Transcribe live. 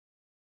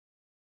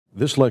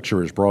This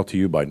lecture is brought to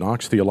you by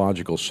Knox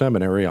Theological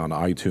Seminary on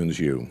iTunes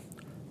U.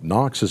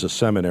 Knox is a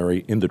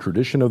seminary in the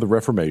tradition of the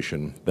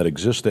Reformation that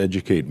exists to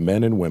educate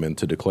men and women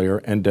to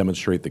declare and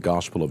demonstrate the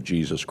gospel of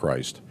Jesus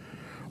Christ.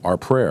 Our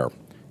prayer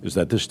is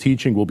that this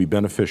teaching will be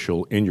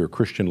beneficial in your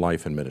Christian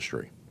life and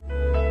ministry.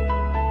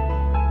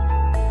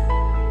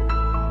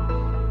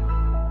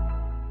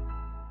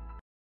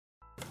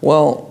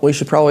 Well, we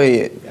should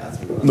probably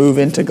move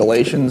into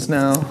Galatians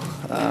now.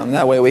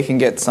 That way we can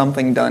get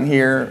something done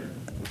here.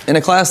 In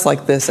a class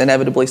like this,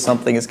 inevitably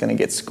something is going to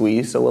get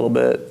squeezed a little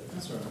bit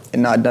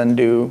and not done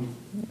due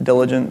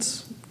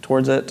diligence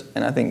towards it.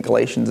 And I think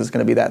Galatians is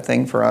going to be that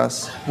thing for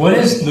us. What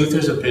is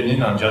Luther's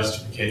opinion on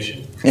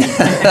justification?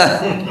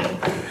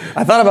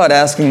 I thought about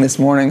asking this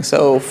morning.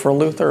 So for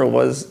Luther,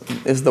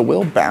 is the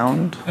will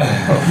bound? Is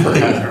that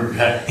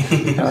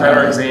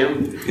our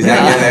exam? Is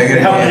that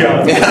good?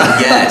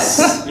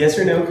 Yes. Yes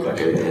or no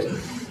question.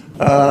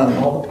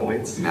 All the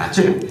points.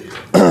 Gotcha.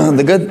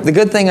 The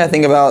good thing I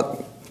think about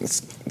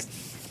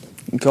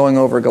going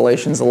over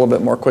Galatians a little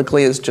bit more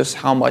quickly is just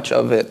how much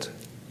of it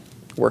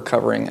we're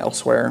covering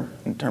elsewhere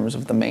in terms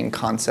of the main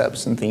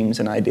concepts and themes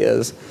and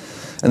ideas.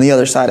 And the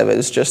other side of it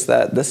is just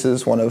that this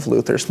is one of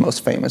Luther's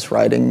most famous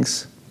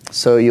writings,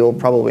 so you'll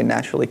probably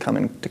naturally come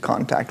into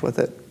contact with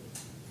it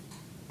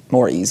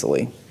more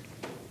easily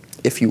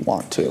if you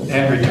want to.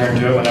 And return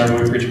to it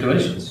whenever we preach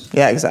Galatians.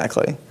 Yeah,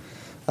 exactly.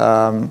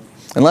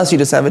 Unless you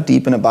just have a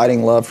deep and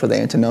abiding love for the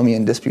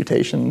antinomian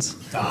disputations,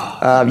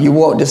 you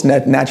won't just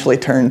naturally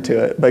turn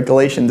to it. But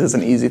Galatians is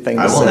an easy thing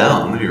to say. I will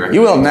now. I'm going to be right.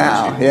 You will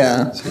now,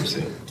 yeah.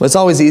 Seriously. But it's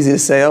always easy to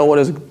say, oh, what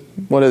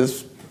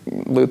does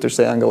Luther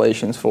say on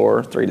Galatians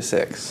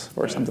 4:3-6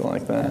 or something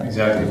like that.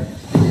 Exactly.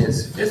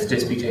 It's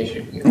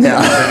disputation.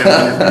 Yeah.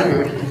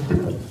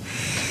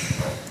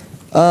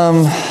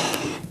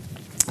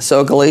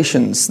 So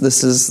Galatians,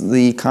 this is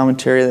the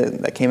commentary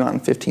that came out in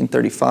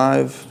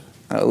 1535.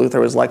 Luther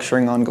was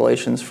lecturing on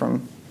Galatians from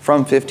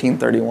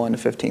 1531 to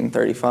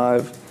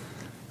 1535.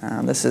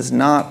 This is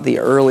not the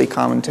early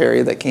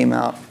commentary that came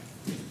out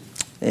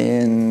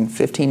in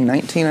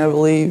 1519, I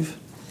believe,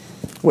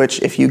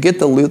 which if you get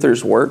the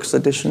Luther's Works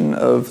edition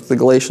of the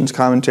Galatians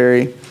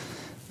commentary,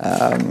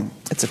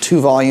 it's a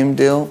 2-volume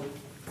deal.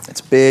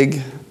 It's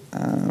big.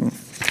 And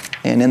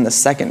in the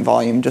second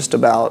volume, just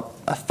about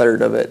a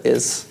third of it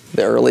is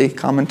the early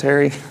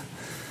commentary.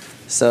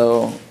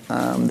 So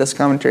this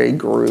commentary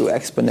grew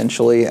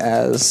exponentially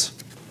as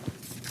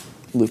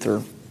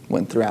Luther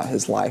went throughout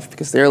his life,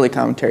 because the early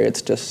commentary,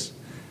 it's just,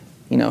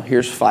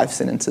 here's 5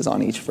 sentences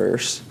on each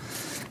verse.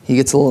 He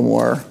gets a little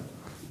more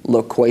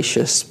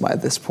loquacious by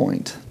this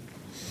point.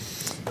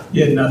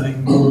 You had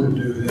nothing more to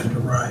do than to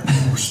write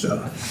more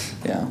stuff.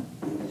 Yeah.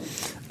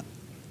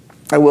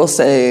 I will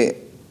say,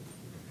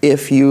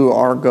 if you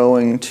are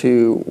going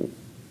to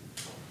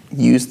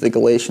use the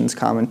Galatians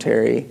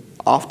commentary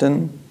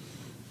often,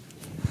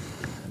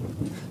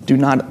 do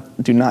not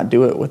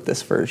do it with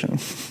this version.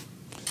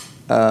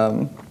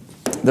 The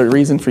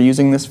reason for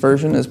using this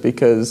version is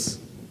because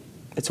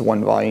it's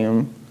 1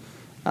 volume.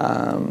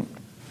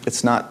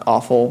 It's not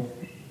awful,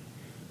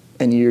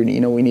 and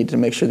we need to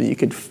make sure that you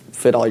could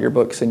fit all your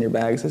books in your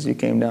bags as you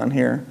came down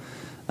here.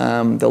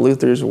 The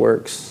Luther's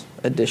Works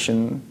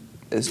edition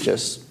is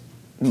just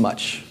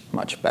much,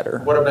 much better.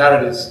 What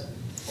about it is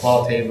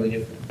qualitatively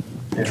different?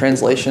 The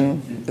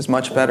translation is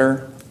much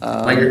better.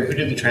 Who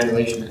did the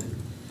translation?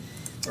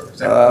 Was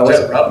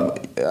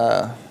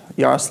that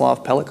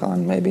Yaroslav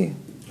Pelikan, maybe?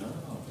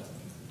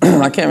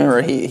 I can't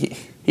remember. He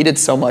did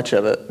so much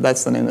of it.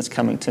 That's the name that's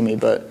coming to me.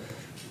 But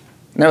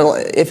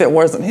if it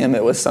wasn't him,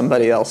 it was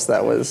somebody else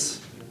that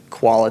was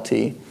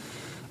quality.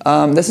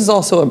 This is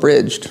also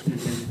abridged.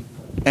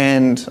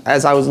 And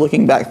as I was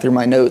looking back through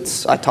my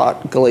notes, I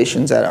taught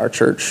Galatians at our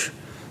church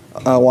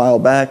a while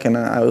back, and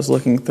I was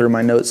looking through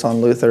my notes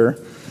on Luther,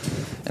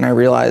 and I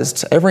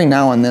realized every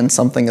now and then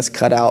something is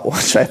cut out,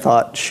 which I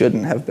thought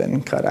shouldn't have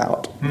been cut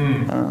out.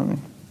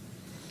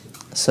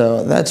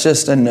 So that's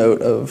just a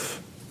note of...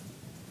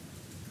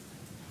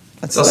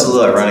 It's also a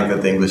little ironic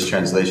that the English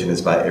translation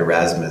is by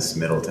Erasmus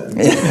Middleton.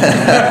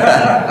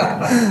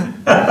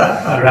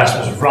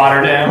 Erasmus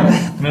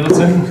Rotterdam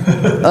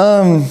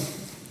Middleton.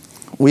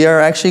 We are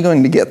actually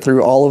going to get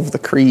through all of the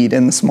Creed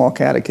in the Small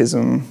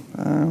Catechism.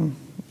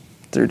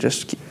 They're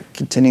just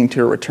continuing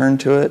to return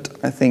to it.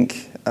 I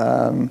think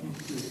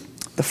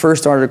the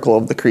first article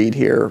of the Creed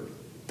here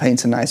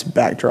paints a nice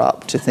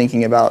backdrop to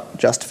thinking about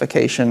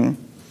justification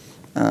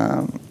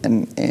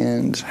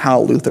and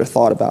how Luther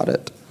thought about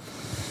it.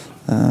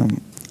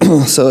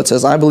 So it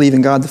says, I believe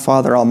in God the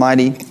Father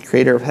Almighty,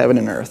 creator of heaven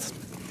and earth.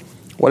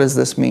 What does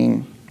this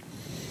mean?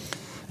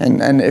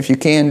 And if you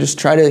can, just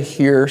try to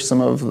hear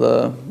some of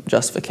the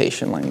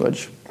justification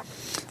language.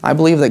 I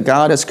believe that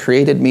God has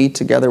created me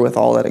together with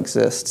all that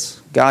exists.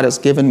 God has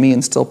given me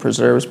and still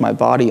preserves my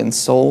body and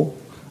soul,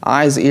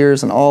 eyes,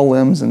 ears, and all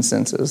limbs and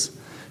senses,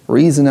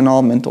 reason and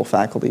all mental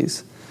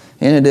faculties.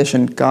 In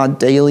addition, God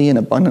daily and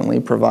abundantly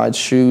provides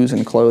shoes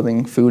and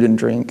clothing, food and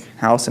drink,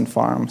 house and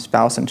farm,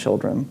 spouse and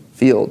children,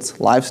 fields,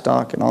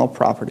 livestock, and all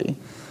property,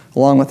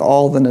 along with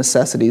all the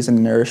necessities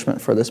and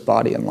nourishment for this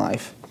body and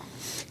life.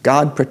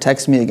 God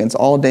protects me against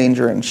all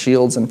danger and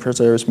shields and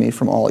preserves me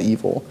from all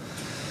evil.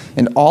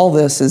 And all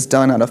this is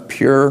done out of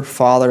pure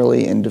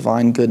fatherly and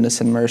divine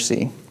goodness and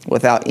mercy,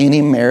 without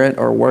any merit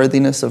or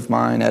worthiness of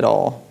mine at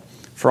all.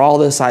 For all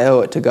this I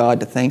owe it to God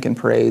to thank and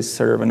praise,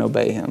 serve, and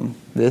obey him.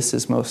 This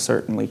is most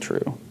certainly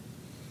true.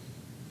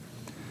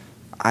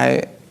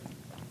 I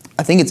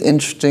think it's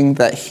interesting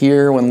that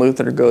here, when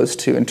Luther goes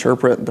to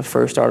interpret the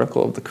first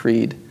article of the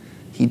Creed,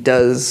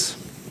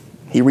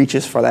 he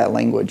reaches for that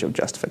language of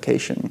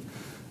justification.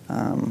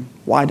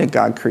 Why did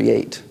God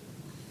create?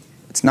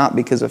 It's not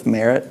because of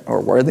merit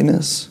or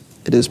worthiness.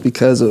 It is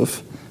because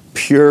of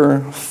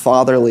pure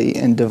fatherly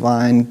and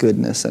divine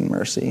goodness and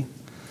mercy.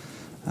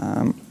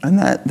 And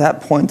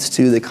that points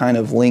to the kind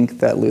of link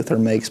that Luther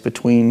makes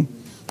between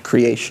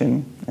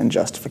creation and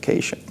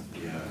justification.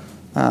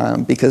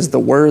 Because the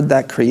word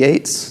that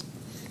creates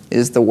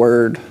is the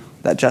word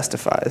that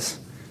justifies.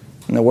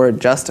 And the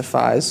word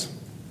justifies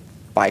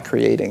by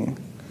creating.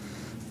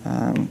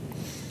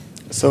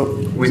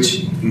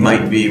 Which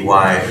might be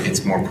why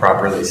it's more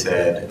properly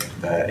said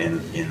that in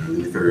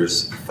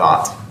Luther's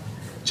thought,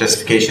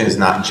 justification is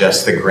not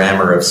just the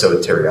grammar of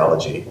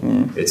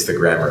soteriology, it's the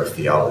grammar of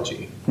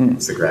theology.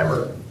 It's the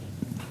grammar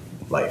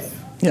of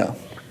life. Yeah.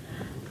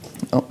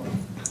 Oh.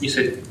 You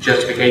said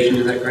justification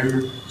is that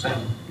grammar?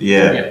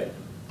 Yeah.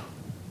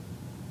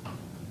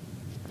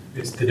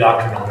 It's the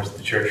doctrine on which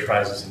the church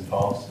rises and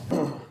falls.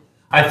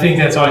 I think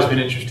that's always been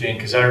interesting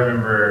because I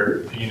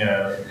remember,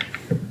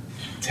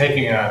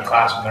 taking a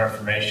class in the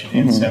Reformation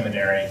in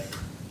seminary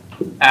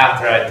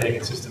after I'd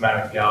taken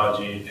systematic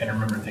theology, and I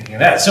remember thinking,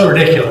 that's so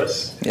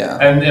ridiculous. Yeah.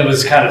 And it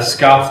was kind of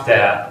scoffed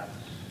at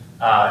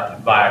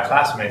by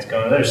classmates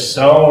going, there's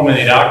so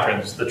many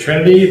doctrines. The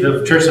Trinity,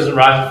 the church doesn't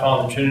rise and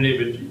fall in the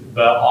Trinity,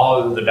 but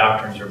all of the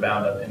doctrines are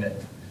bound up in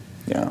it.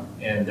 Yeah.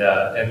 And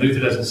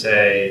Luther doesn't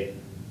say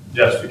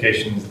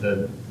justification is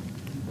the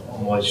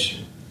on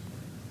which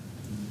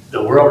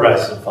the world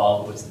rises and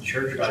falls, which the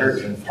church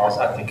rises and falls.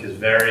 I think is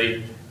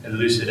very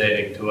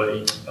elucidating to what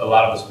a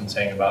lot of us have been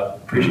saying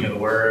about preaching of the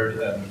word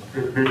and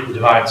the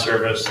divine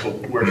service, the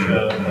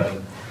worship.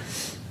 And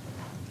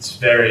it's a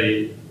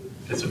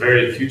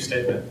very acute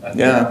statement, I think.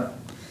 Yeah.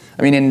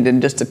 I mean,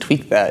 and just to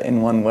tweak that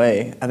in one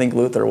way, I think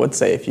Luther would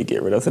say if you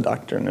get rid of the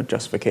doctrine of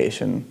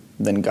justification,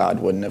 then God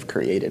wouldn't have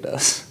created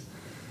us.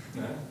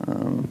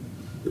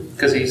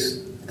 Because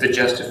he's the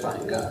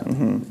justifying God.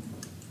 Mm-hmm.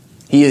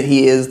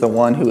 He is the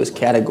one who is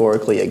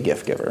categorically a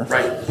gift giver.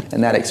 Right.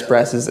 And that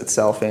expresses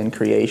itself in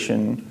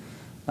creation.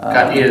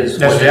 God is.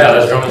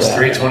 That's Romans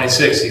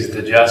 3:26. He's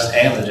the just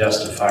and the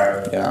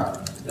justifier. Yeah.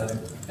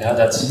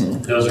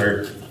 Those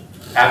are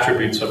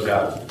attributes of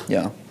God.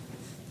 Yeah.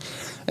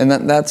 And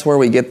that's where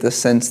we get the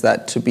sense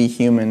that to be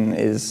human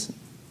is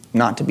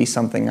not to be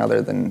something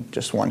other than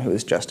just one who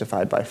is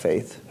justified by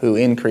faith, who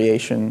in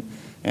creation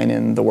and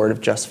in the word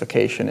of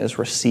justification is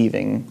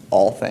receiving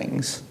all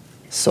things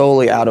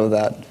solely out of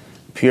that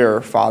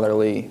pure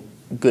fatherly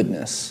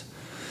goodness.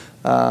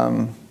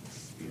 Bayer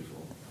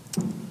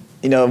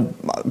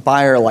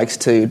likes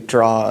to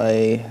draw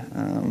a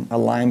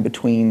line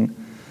between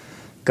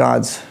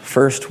God's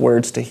first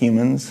words to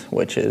humans,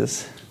 which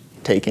is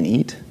take and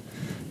eat,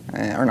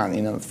 or not,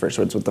 the first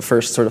words, but the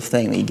first sort of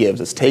thing that he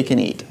gives is take and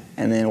eat,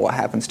 and then what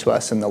happens to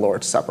us in the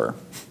Lord's Supper,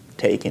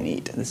 take and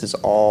eat. This is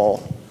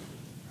all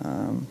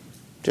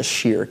just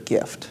sheer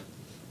gift.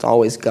 It's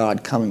always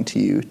God coming to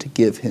you to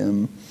give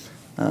him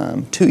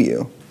to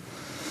you.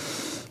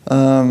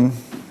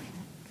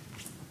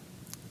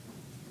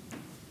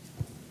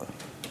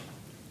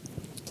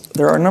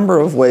 There are a number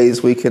of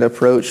ways we could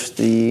approach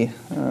the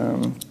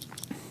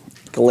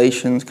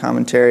Galatians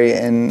commentary,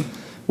 and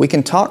we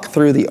can talk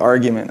through the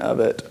argument of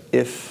it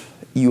if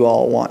you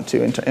all want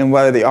to. And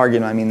by the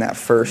argument, I mean that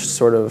first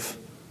sort of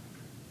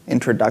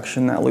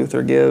introduction that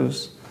Luther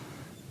gives.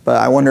 But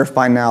I wonder if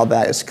by now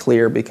that is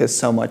clear, because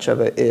so much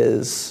of it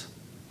is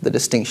the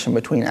distinction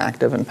between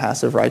active and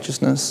passive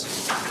righteousness.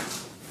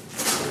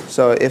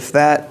 So if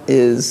that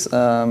is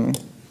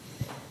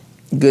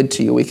good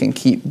to you, we can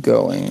keep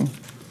going.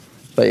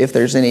 But if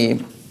there's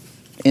any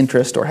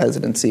interest or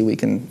hesitancy, we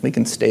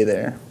can stay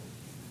there.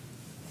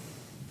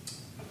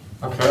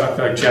 I feel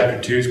like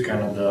chapter 2 is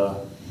kind of the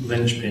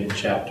linchpin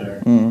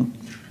chapter.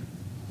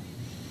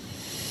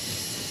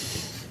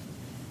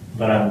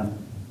 But I'm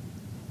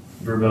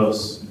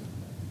verbose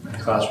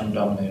and classroom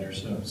dominator,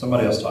 so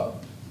somebody else talk.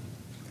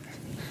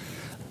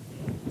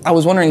 I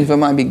was wondering if it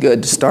might be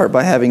good to start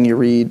by having you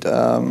read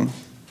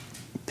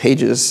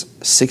pages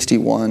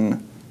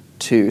 61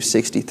 to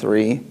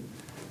 63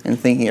 and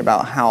thinking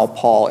about how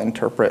Paul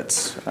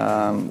interprets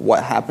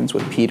what happens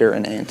with Peter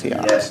in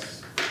Antioch. Yes.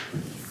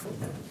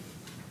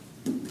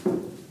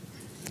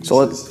 So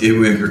let's.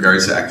 With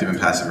regards to active and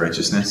passive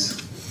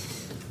righteousness,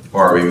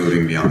 or are we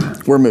moving beyond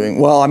that? We're moving.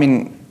 Well, I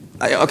mean,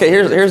 okay.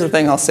 Here's the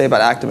thing I'll say about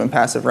active and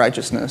passive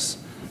righteousness.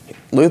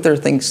 Luther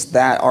thinks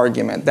that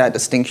argument, that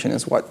distinction,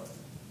 is what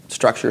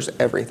structures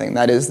everything.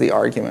 That is the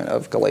argument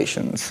of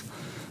Galatians.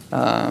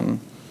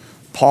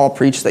 Paul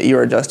preached that you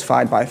are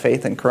justified by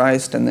faith in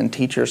Christ, and then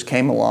teachers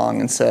came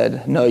along and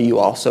said, no, you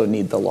also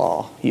need the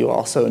law. You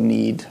also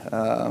need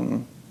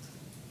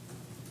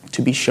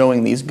to be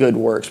showing these good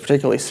works,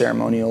 particularly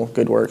ceremonial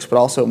good works, but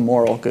also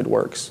moral good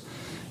works.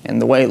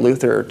 And the way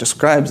Luther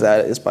describes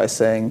that is by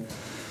saying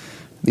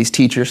these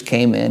teachers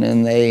came in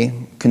and they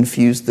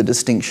confused the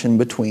distinction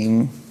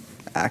between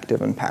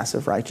active and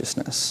passive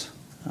righteousness.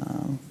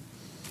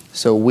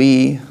 So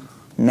we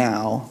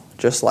now,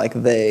 just like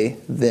they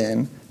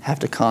then, have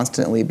to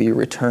constantly be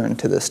returned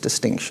to this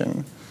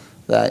distinction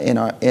that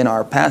in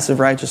our passive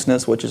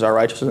righteousness, which is our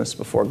righteousness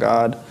before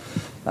God,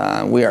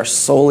 we are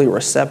solely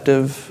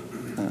receptive.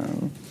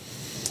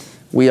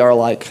 We are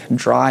like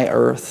dry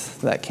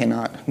earth that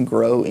cannot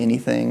grow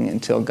anything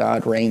until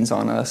God rains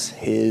on us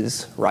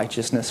His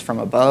righteousness from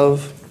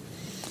above.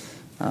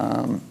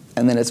 And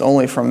then it's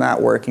only from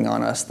that working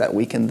on us that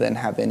we can then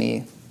have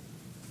any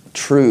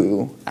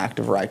true act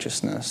of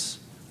righteousness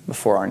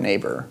before our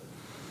neighbor.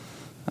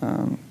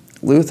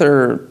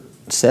 Luther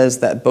says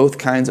that both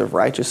kinds of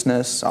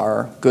righteousness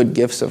are good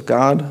gifts of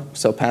God.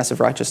 So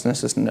passive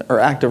righteousness or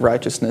active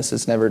righteousness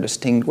is never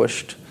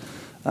distinguished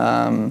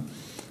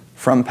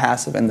from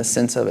passive in the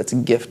sense of its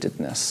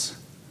giftedness,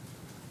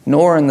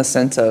 nor in the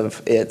sense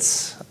of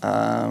its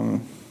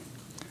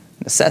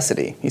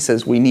necessity. He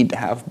says we need to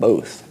have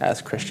both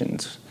as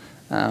Christians.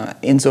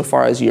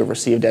 Insofar as you have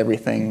received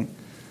everything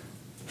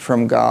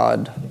from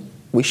God,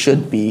 we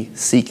should be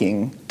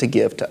seeking to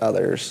give to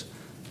others.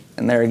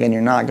 And there again,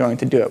 you're not going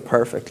to do it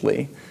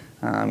perfectly.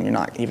 You're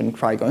not even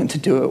probably going to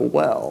do it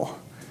well.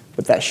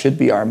 But that should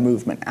be our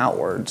movement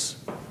outwards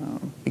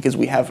because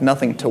we have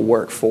nothing to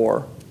work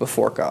for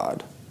before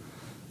God.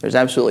 There's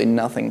absolutely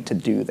nothing to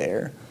do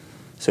there.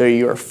 So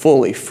you are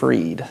fully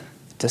freed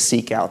to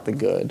seek out the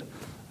good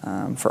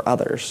for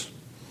others.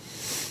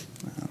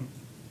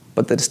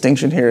 But the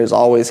distinction here is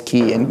always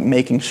key in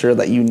making sure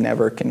that you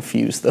never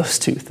confuse those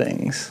two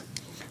things,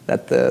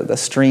 that the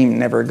stream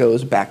never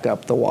goes back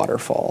up the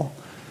waterfall.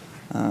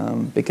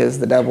 Because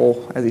the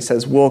devil, as he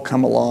says, will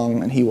come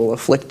along and he will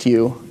afflict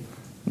you,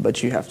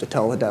 but you have to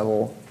tell the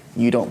devil,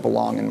 you don't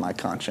belong in my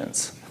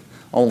conscience.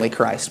 Only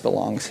Christ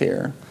belongs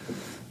here.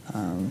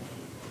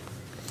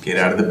 Get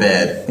out of the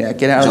bed. Yeah,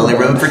 get out There's of the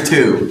bed. only room for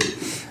two.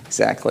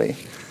 Exactly.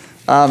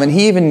 And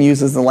he even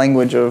uses the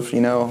language of,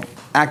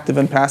 active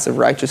and passive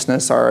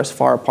righteousness are as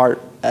far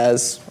apart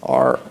as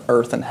are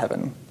earth and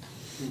heaven.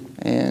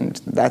 And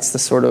that's the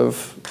sort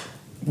of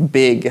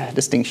big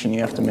distinction you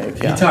have to make.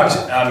 He talks,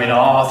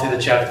 all through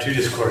the chapter 2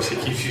 discourse, he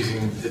keeps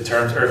using the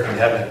terms earth and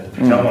heaven.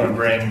 We don't want to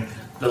bring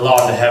the law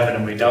into heaven,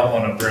 and we don't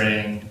want to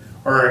bring,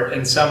 or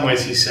in some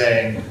ways he's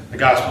saying the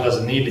gospel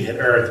doesn't need to hit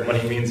earth, and what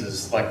he means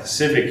is like the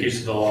civic use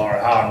of the law or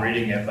how I'm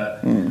reading it,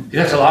 but he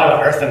talks a lot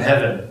about earth and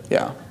heaven.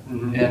 Yeah.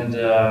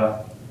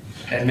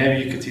 And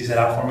maybe you could tease that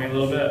out for me a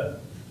little bit.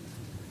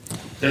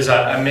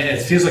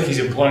 It feels like he's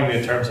employing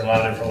the terms in a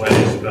lot of different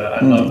ways, but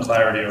I'd love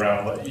clarity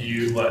around what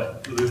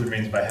Luther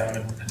means by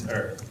heaven and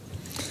earth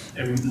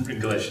in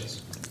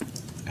Galatians.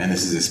 And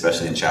this is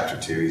especially in chapter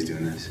 2, he's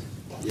doing this.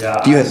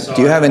 Yeah.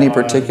 Do you have any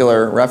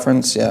particular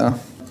reference? Yeah.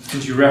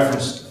 Since you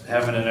referenced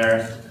heaven and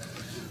earth,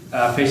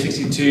 page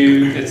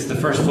 62, it's the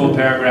first full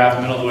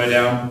paragraph, middle of the way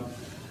down.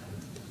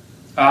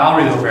 I'll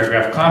read the whole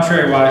paragraph.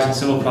 Contrary-wise, in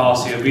civil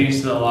policy, obedience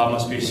to the law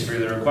must be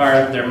severely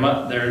required.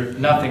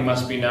 Nothing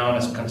must be known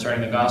as concerning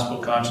the gospel,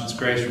 conscience,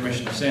 grace,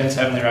 remission of sins,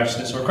 heavenly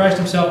righteousness, or Christ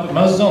himself, but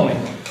Moses only,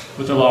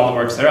 with the law and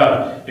the works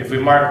thereof. If we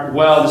mark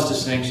well this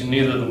distinction,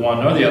 neither the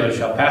one nor the other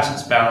shall pass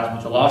its bounds,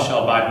 but the law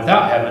shall abide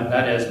without heaven,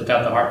 that is,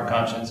 without the heart and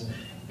conscience,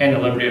 and the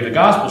liberty of the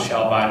gospel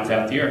shall abide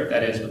without the earth,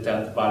 that is,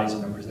 without the bodies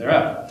and members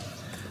thereof.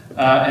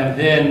 And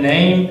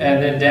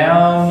then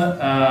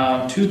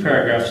down, 2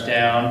 paragraphs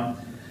down,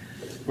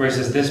 where it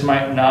says, this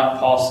might not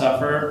Paul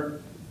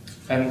suffer,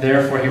 and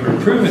therefore he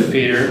reproveth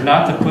Peter,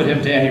 not to put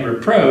him to any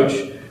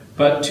reproach,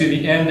 but to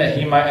the end that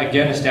he might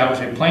again establish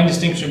a plain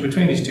distinction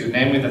between these two,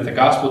 namely that the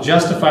gospel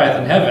justifieth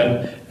in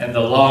heaven, and the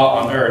law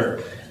on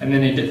earth. And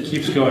then he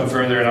keeps going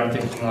further, and I'm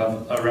thinking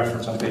of a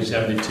reference on page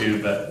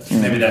 72, but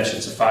maybe that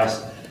should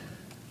suffice.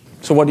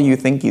 So what do you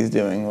think he's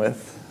doing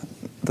with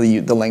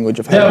the language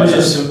of heaven? That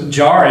was just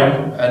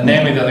jarring,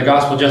 namely that the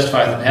gospel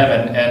justifieth in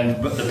heaven,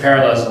 and the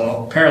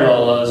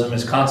parallelism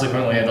is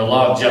consequently, and the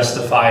law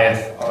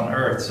justifieth on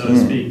earth, so to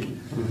speak.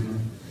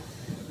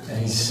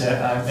 And he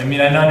said, I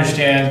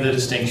understand the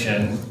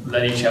distinction,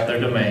 let each have their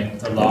domain,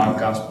 the law and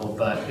gospel,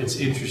 but it's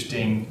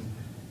interesting,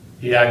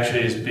 he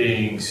actually is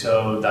being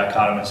so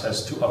dichotomous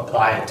as to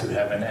apply it to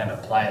heaven and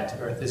apply it to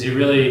earth. Is he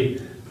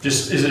really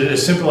is it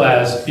as simple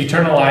as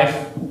eternal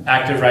life,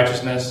 active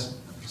righteousness,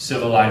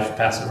 civil life,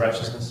 passive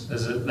righteousness?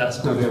 Is it that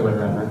simple?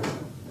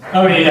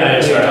 Oh yeah,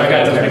 sorry, I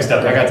got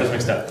this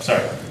mixed up.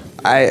 Sorry.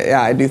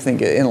 I do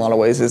think it, in a lot of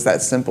ways, is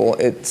that simple.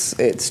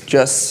 It's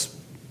just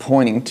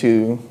pointing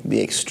to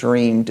the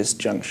extreme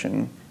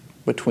disjunction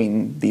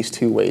between these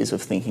two ways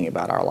of thinking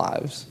about our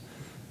lives.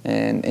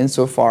 And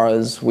insofar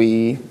as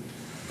we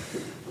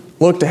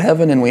look to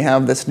heaven and we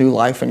have this new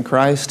life in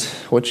Christ,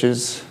 which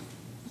is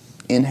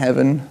in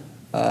heaven,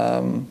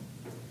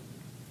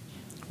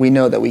 we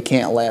know that we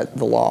can't let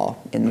the law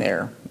in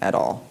there at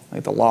all.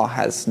 Like the law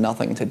has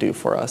nothing to do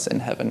for us in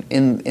heaven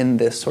in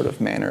this sort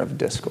of manner of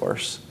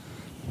discourse.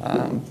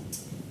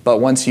 But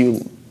once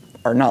you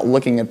are not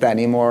looking at that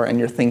anymore and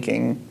you're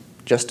thinking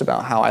just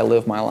about how I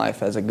live my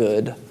life as a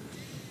good,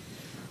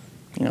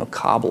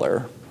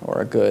 cobbler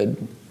or a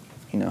good,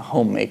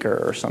 homemaker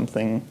or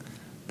something,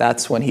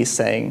 that's when he's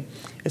saying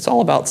it's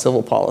all about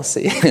civil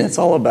policy. It's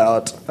all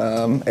about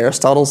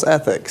Aristotle's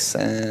ethics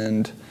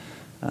and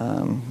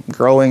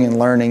growing and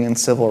learning in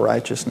civil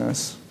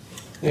righteousness.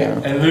 Yeah.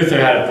 And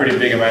Luther had a pretty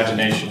big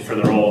imagination for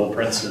the role of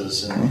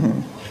princes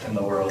in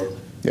the world.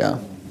 Yeah.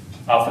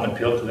 Often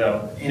appealed to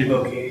them.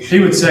 Invocation. He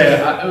would say,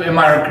 am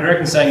I correct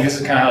in saying this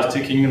is kind of how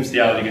two kingdoms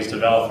theology gets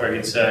developed, where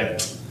he'd say,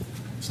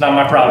 it's not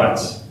my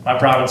province. My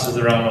province is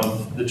the realm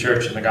of the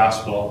church and the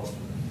gospel.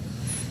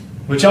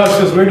 Which always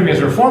feels weird to me as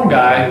a Reformed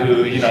guy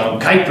who,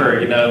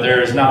 Kuiper,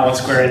 there is not one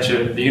square inch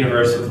of the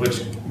universe with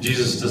which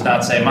Jesus does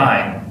not say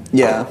mine.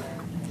 Yeah.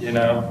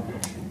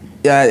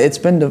 Yeah, it's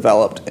been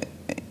developed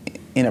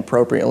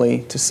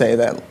inappropriately to say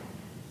that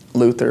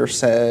Luther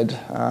said,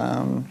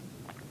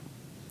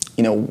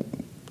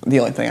 the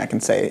only thing I can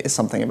say is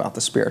something about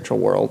the spiritual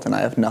world, and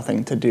I have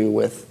nothing to do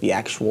with the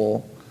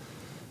actual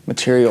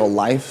material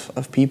life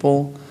of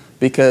people,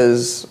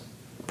 because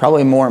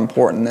probably more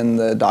important than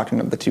the doctrine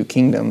of the two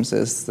kingdoms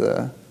is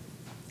the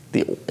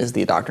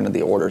doctrine of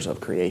the orders of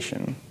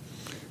creation,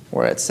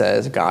 where it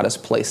says God has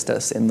placed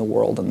us in the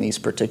world in these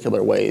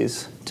particular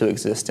ways to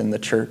exist in the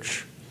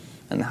church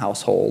and the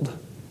household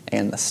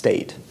and the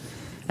state,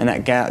 and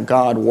that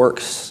God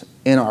works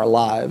in our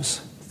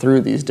lives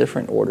through these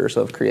different orders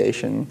of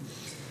creation,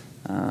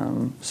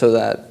 so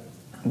that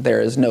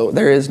there is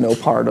no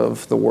part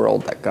of the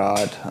world that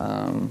God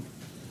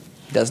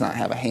does not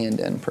have a hand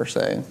in, per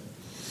se.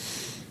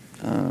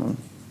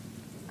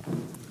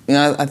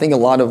 I think a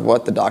lot of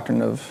what the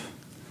doctrine of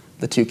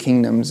the two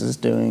kingdoms is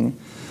doing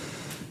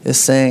is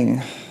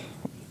saying,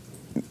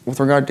 with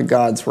regard to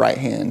God's right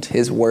hand,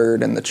 His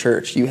word and the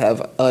church, you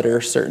have utter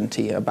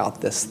certainty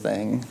about this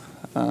thing.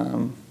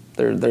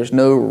 There's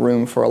no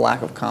room for a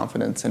lack of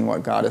confidence in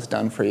what God has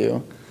done for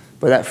you,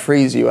 but that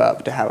frees you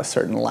up to have a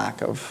certain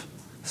lack of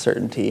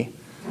certainty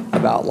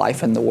about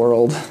life in the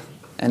world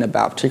and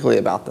particularly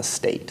about the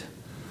state.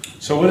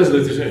 So what is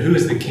Luther saying? Who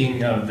is the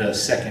king of the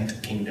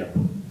second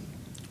kingdom?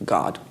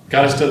 God.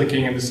 God is still the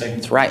king of the second kingdom.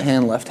 It's right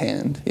hand, left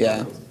hand,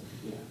 yeah.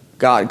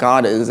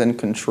 God is in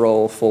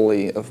control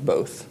fully of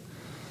both.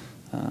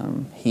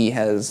 He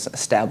has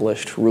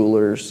established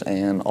rulers,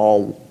 and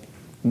all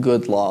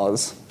good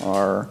laws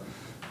are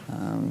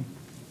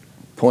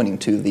pointing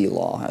to the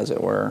law, as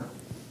it were.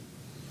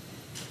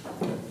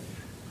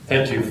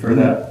 Thank you for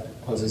that.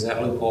 Closes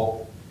that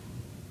loophole.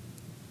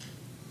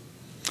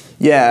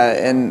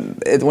 Yeah,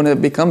 and when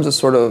it becomes a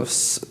sort of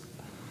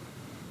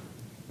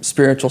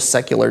spiritual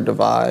secular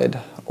divide,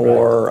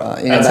 or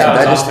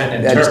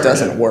that just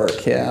doesn't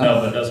work. Yeah.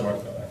 No, that doesn't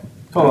work that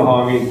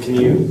way. Can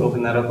you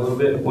open that up a little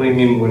bit? What do you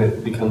mean when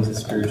it becomes a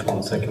spiritual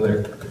and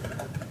secular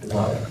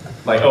divide?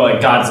 Like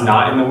God's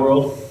not in the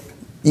world?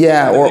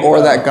 Yeah,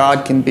 or that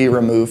God can be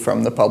removed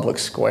from the public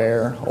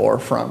square or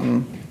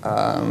from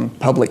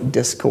public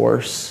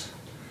discourse.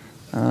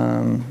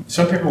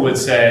 Some people would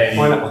say...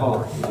 Why not?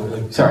 Hold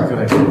on. Sorry, go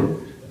ahead.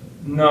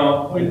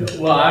 No,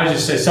 well, I would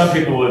just say some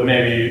people would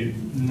maybe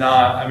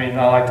not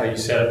like how you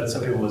said it, but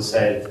some people would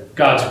say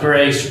God's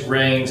grace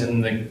reigns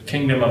in the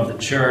kingdom of the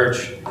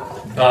church,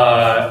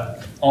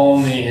 but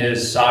only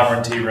His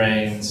sovereignty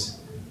reigns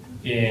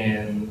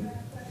in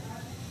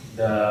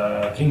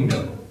the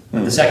kingdom,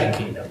 the second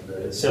kingdom,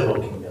 the civil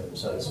kingdom,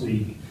 so to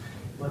speak.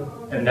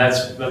 And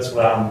that's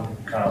what I'm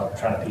kind of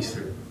trying to piece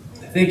through.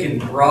 I think in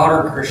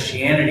broader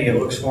Christianity, it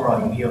looks more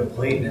like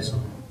Neoplatonism.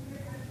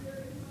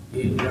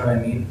 You know what I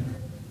mean?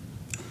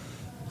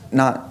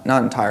 Not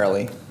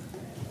entirely.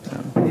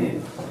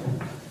 No.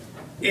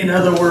 In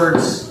other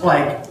words,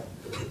 like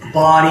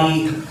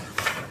body,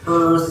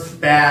 earth,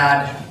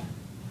 bad,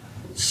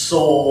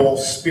 soul,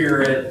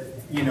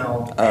 spirit,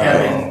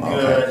 heaven,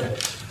 good.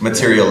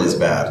 Material is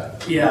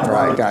bad. Yeah.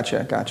 Right,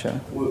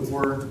 gotcha.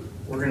 We're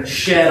going to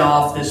shed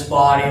off this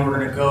body. We're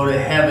going to go to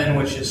heaven,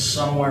 which is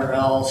somewhere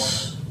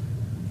else.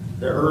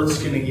 The earth's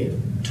going to get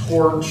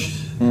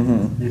torched.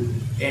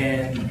 Mm-hmm.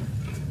 And,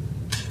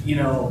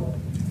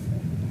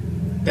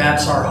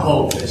 that's our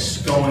hope, is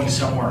going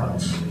somewhere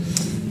else.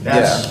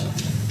 That's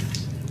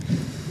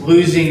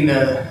losing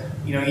the,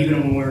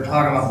 even when we were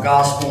talking about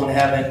gospel and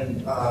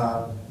heaven,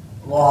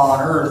 law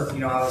on earth,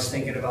 I was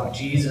thinking about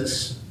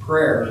Jesus'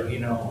 prayer,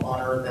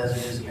 on earth as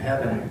it is in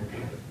heaven.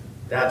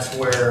 That's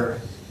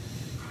where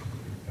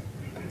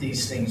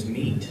these things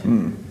meet,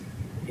 And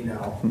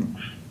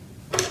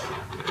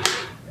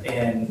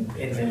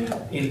in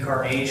the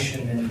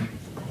incarnation and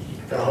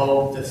the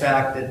hope, the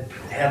fact that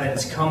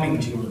heaven's coming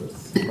to earth.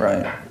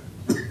 Right.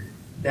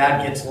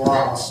 That gets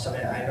lost.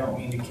 I don't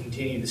mean to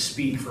continue to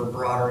speak for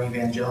broader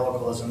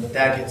evangelicalism, but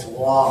that gets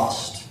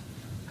lost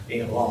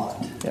a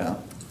lot. Yeah.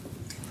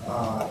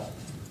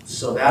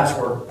 So that's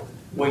where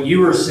what you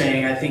were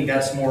saying, I think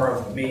that's more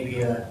of maybe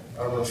a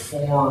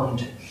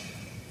reformed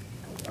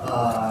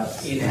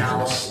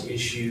in-house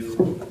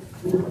issue,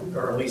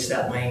 or at least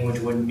that language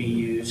wouldn't be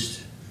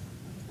used.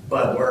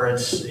 But where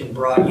it's in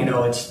broad,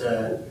 it's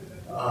the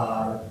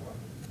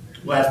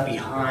left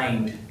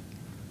behind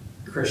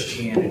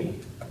Christianity.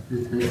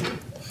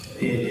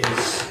 It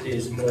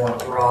is more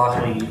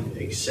broadly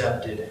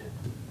accepted,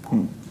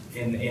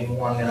 and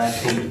one that I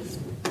think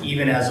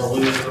even as a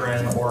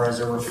Lutheran or as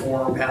a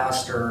Reformed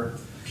pastor,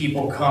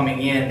 people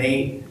coming in,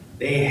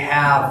 they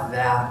have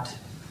that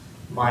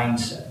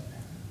mindset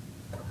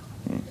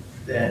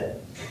that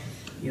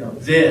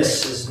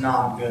this is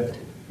not good.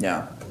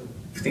 Yeah.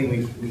 I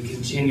think we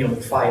continually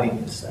fight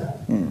against that.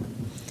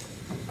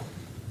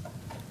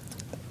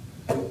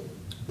 I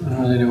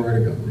don't really know where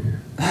to go from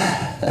here.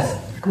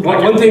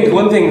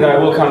 One thing that I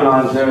will comment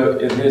on, though,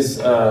 is this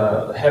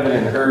heaven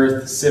and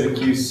earth, civic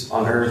use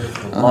on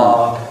earth,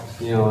 law,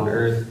 on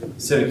earth,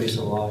 civic use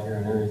of law here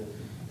on earth.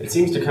 It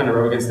seems to kind of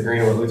go against the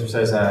grain of what Luther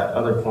says at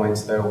other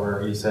points, though,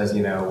 where he says,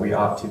 we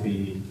ought to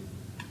be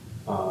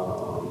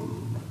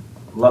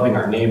loving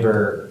our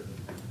neighbor,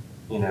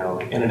 in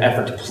an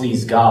effort to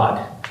please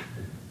God,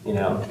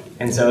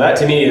 And so that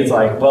to me, it's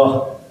like,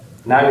 well,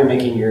 now you're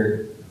making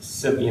your,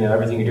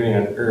 everything you're doing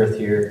on earth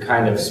here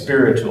kind of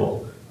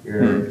spiritual.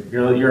 If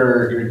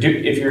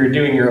you're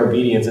doing your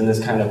obedience in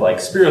this kind of like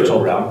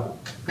spiritual realm,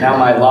 now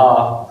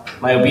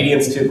my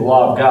obedience to the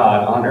law of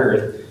God on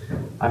earth,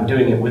 I'm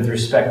doing it with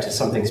respect to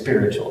something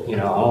spiritual.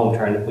 I'm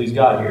trying to please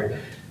God here.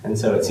 And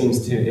so it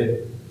seems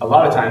a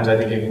lot of times I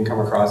think it can come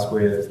across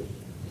with,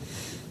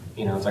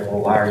 it's like, well,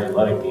 why are you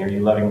loving me? Are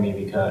you loving me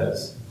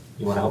because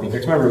you want to help me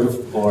fix my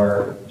roof,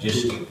 or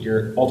just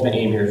your ultimate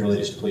aim here is really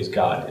just to please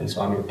God? And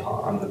so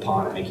I'm the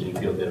pawn in making you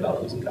feel good about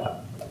pleasing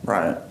God.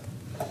 Right.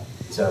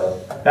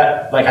 So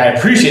that, I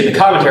appreciate the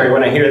commentary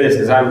when I hear this,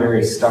 because I'm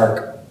very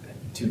stark.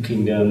 Two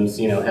kingdoms,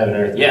 heaven and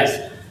earth.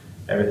 Yes,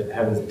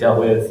 heaven's dealt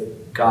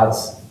with.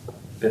 God's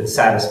been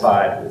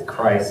satisfied with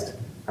Christ.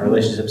 Our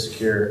relationship's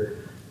secure.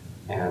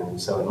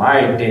 And so in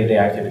my day-to-day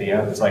activity,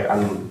 it's like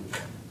I'm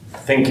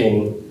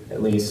thinking,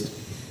 at least,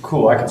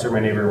 cool, I can serve my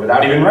neighbor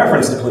without even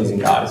reference to pleasing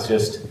God. It's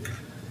just,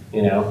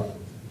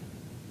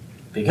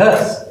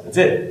 because that's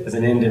it. It's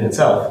an end in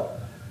itself.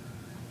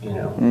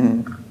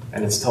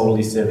 And it's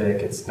totally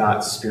civic. It's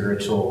not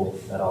spiritual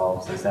at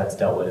all, since that's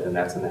dealt with and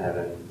that's in the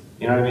heaven.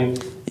 You know what I mean?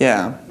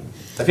 Yeah.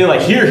 I feel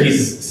like here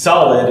he's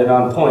solid and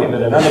on point,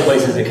 but in other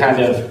places it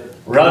kind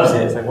of rubs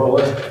it. It's like, well,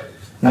 what?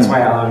 That's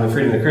why on the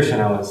Freedom of the Christian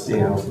I was,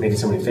 making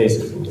so many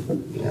faces and,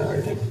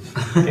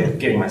 everything.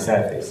 Getting my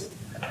sad face.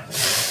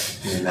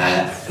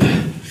 Yeah.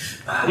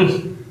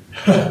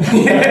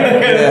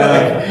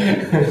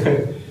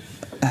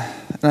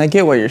 And I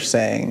get what you're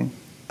saying,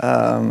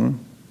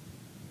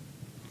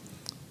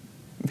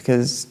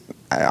 because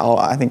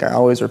I think I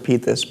always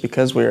repeat this,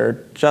 because we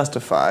are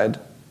justified,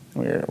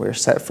 we're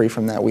set free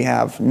from that. We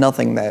have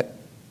nothing that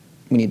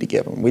we need to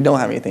give him. We don't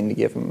have anything to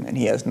give him, and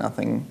he has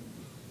nothing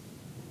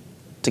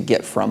to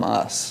get from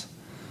us.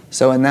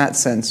 So in that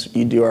sense,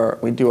 we do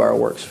our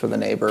works for the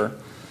neighbor,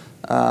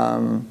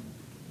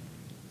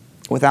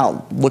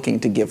 without looking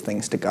to give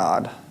things to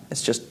God.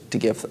 It's just to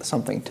give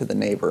something to the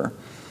neighbor.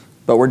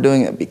 But we're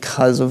doing it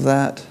because of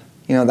that.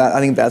 I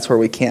think that's where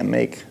we can't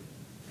make,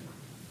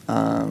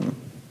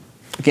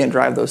 we can't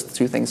drive those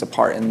two things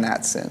apart in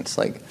that sense.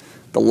 Like,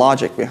 the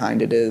logic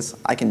behind it is,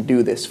 I can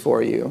do this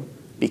for you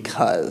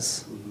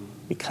because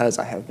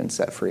I have been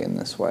set free in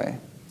this way.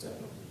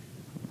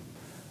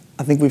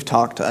 I think we've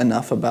talked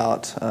enough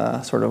about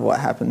sort of what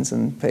happens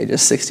in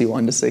pages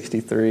 61 to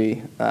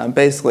 63.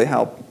 Basically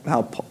how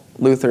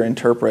Luther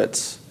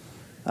interprets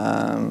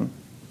the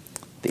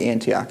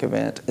Antioch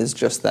event is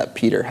just that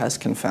Peter has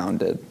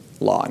confounded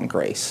law and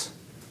grace.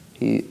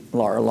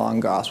 Law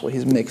and gospel.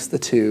 He's mixed the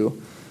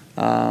two.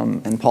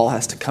 And Paul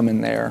has to come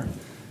in there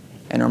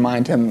and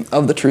remind him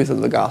of the truth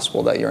of the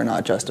gospel, that you're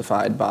not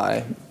justified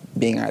by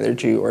being either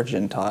Jew or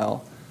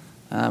Gentile.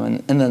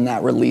 And then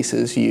that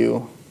releases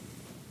you,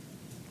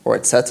 or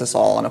it sets us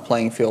all on a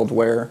playing field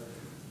where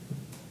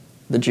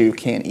the Jew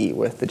can't eat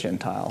with the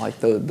Gentile. Like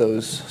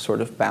those sort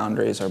of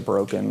boundaries are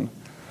broken.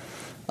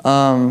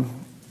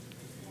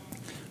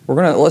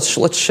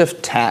 Let's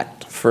shift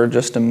tact for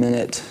just a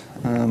minute.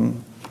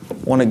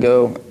 Want to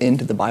go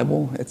into the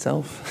Bible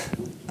itself?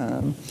 I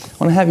want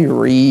to have you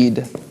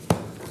read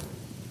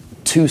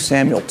 2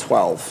 Samuel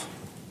 12.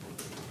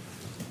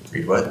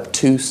 Read what?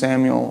 2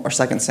 Samuel, or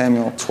 2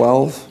 Samuel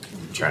 12.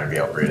 I'm trying to be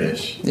all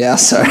British. Yeah,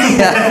 sorry.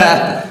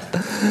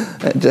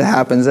 It just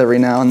happens every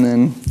now and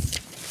then.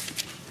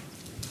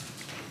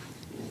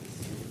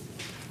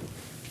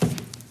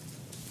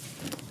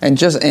 And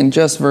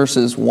just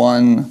verses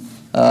 1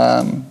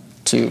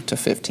 to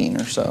 15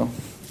 or so.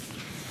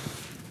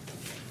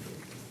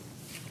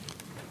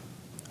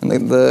 And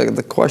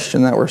the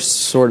question that we're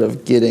sort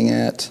of getting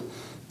at,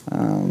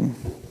 let me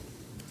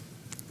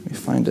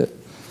find it.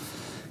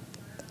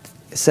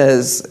 It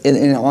says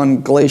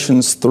on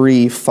Galatians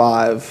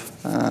 3:5,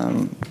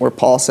 where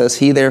Paul says,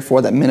 "He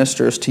therefore that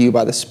ministers to you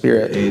by the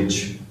Spirit,"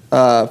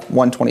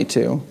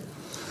 122.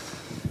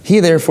 He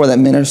therefore that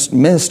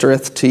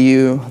ministereth to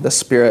you the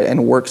Spirit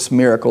and works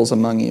miracles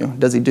among you,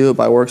 does he do it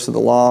by works of the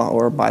law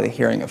or by the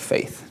hearing of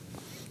faith?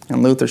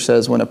 And Luther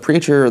says, when a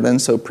preacher then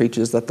so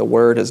preaches that the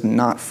word is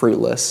not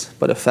fruitless,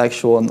 but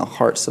effectual in the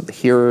hearts of the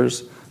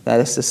hearers, that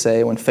is to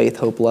say, when faith,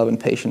 hope, love, and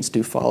patience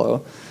do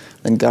follow,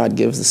 then God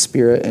gives the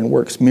Spirit and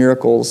works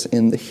miracles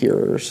in the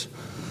hearers.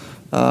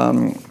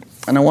 And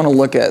I want to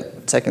look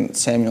at 2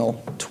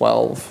 Samuel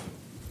 12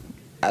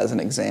 as an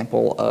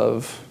example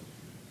of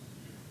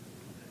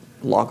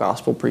law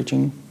gospel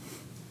preaching.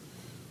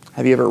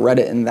 Have you ever read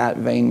it in that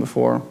vein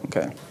before?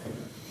 Okay.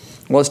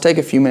 Well, let's take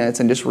a few minutes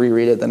and just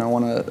reread it, then I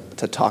want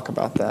to talk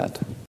about that.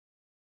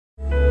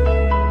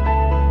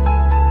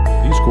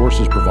 These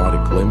courses provide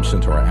a glimpse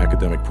into our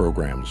academic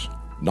programs.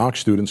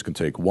 Knox students can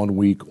take 1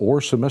 week or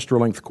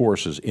semester-length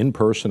courses in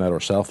person at our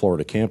South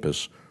Florida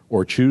campus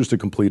or choose to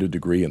complete a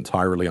degree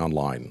entirely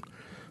online.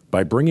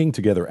 By bringing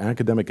together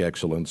academic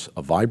excellence,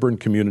 a vibrant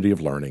community of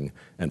learning,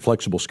 and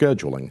flexible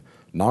scheduling,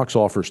 Knox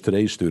offers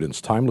today's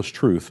students timeless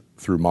truth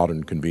through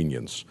modern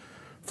convenience.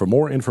 For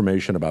more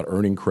information about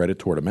earning credit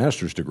toward a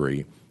master's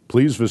degree,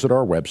 please visit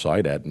our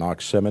website at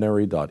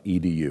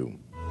knoxseminary.edu.